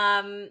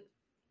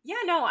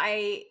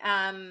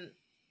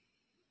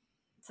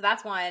 So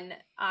that's one.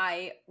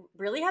 I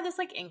really had this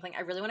like inkling.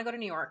 I really want to go to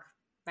New York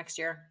next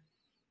year.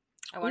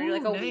 I want to do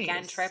like a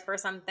weekend trip or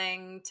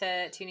something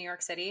to New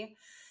York City.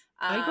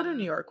 I go to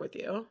New York with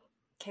you.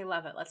 Okay,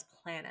 love it. Let's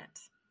plan it.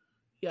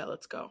 Yeah,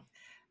 let's go.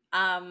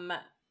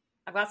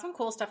 I've got some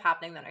cool stuff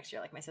happening the next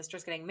year. Like my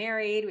sister's getting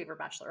married. We have her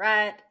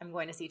bachelorette. I'm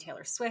going to see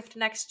Taylor Swift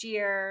next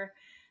year.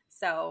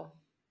 So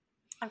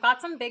I've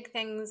got some big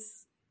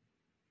things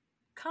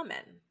coming.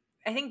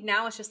 I think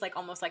now it's just like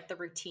almost like the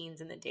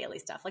routines and the daily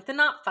stuff, like the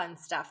not fun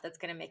stuff that's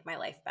going to make my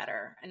life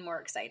better and more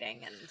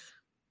exciting. And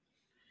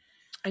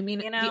I mean,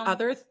 the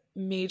other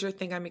major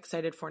thing I'm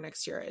excited for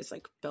next year is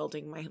like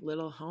building my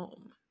little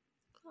home.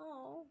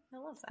 Oh, I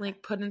love that.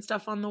 Like putting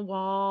stuff on the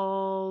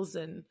walls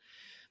and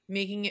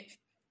making it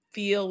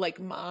feel like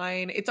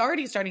mine. It's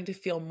already starting to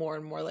feel more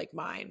and more like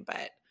mine,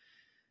 but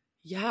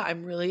yeah,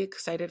 I'm really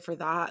excited for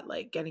that.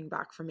 Like getting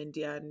back from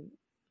India and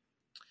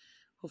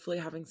hopefully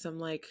having some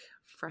like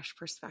fresh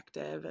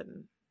perspective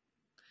and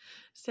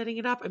setting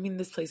it up. I mean,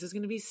 this place is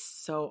going to be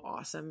so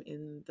awesome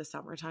in the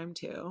summertime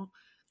too.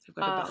 I've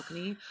got a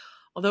balcony.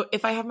 Although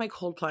if I have my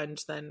cold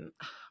plunge, then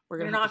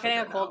you're not getting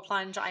a cold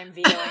plunge. I'm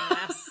vetoing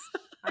this.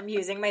 I'm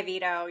using my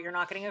veto. You're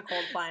not getting a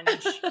cold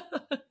plunge.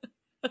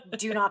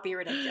 Do not be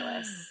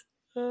ridiculous.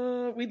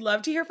 We'd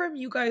love to hear from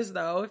you guys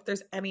though. If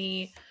there's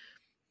any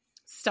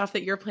stuff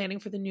that you're planning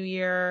for the new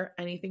year,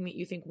 anything that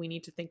you think we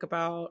need to think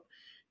about,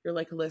 you're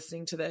like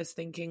listening to this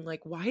thinking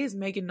like, why is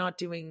Megan not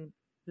doing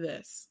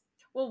this?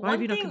 Well, why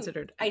have you not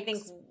considered X? I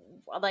think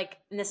like,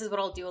 and this is what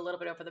I'll do a little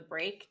bit over the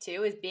break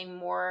too, is being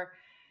more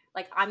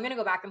like, I'm going to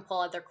go back and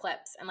pull other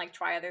clips and like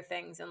try other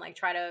things and like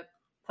try to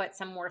put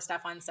some more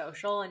stuff on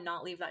social and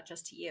not leave that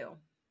just to you.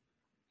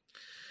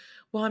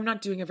 Well, I'm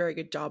not doing a very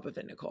good job of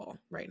it, Nicole,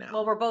 right now.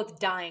 Well, we're both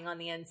dying on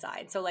the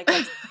inside. So like,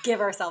 let's give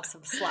ourselves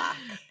some slack.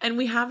 And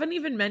we haven't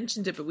even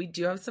mentioned it, but we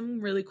do have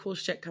some really cool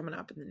shit coming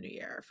up in the new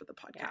year for the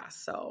podcast. Yeah.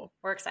 So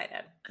we're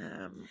excited.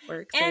 We're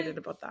excited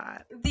about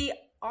that. The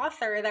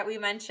author that we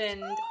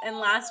mentioned in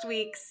last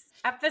week's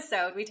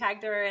episode, we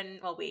tagged her and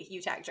you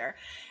tagged her.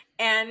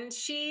 And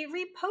she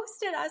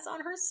reposted us on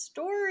her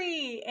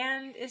story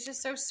and it's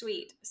just so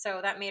sweet.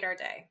 So that made our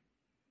day.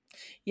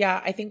 Yeah,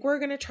 I think we're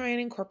going to try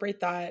and incorporate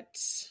that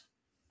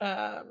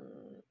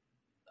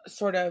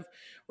sort of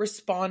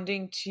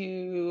responding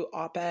to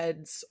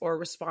op-eds or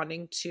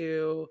responding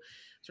to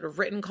sort of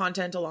written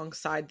content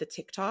alongside the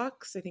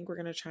TikToks. I think we're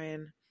going to try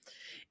and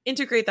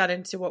integrate that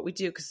into what we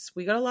do because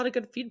we got a lot of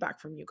good feedback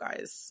from you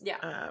guys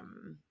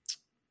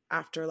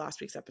after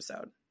last week's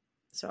episode.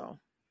 So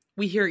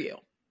we hear you.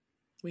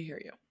 We hear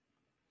you.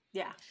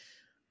 Yeah.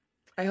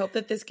 I hope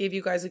that this gave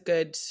you guys a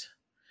good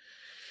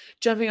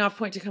jumping off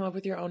point to come up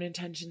with your own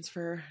intentions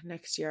for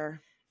next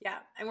year. Yeah.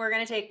 And we're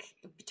going to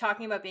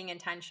talking about being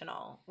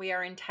intentional. We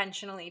are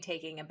intentionally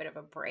taking a bit of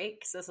a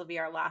break. So this will be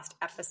our last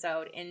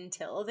episode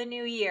until the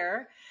new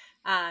year.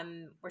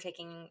 We're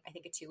taking, I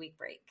think, a 2-week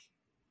break.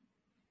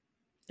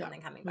 Yeah, and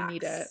then coming back. We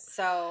need it.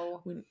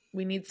 So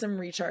we need some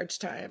recharge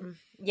time.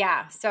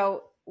 Yeah.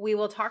 So we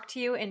will talk to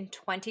you in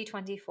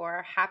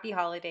 2024. Happy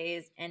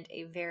holidays and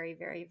a very,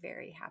 very,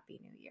 very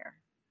happy new year.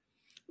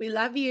 We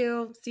love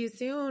you. See you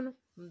soon.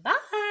 Bye.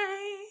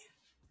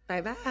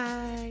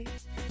 Bye-bye.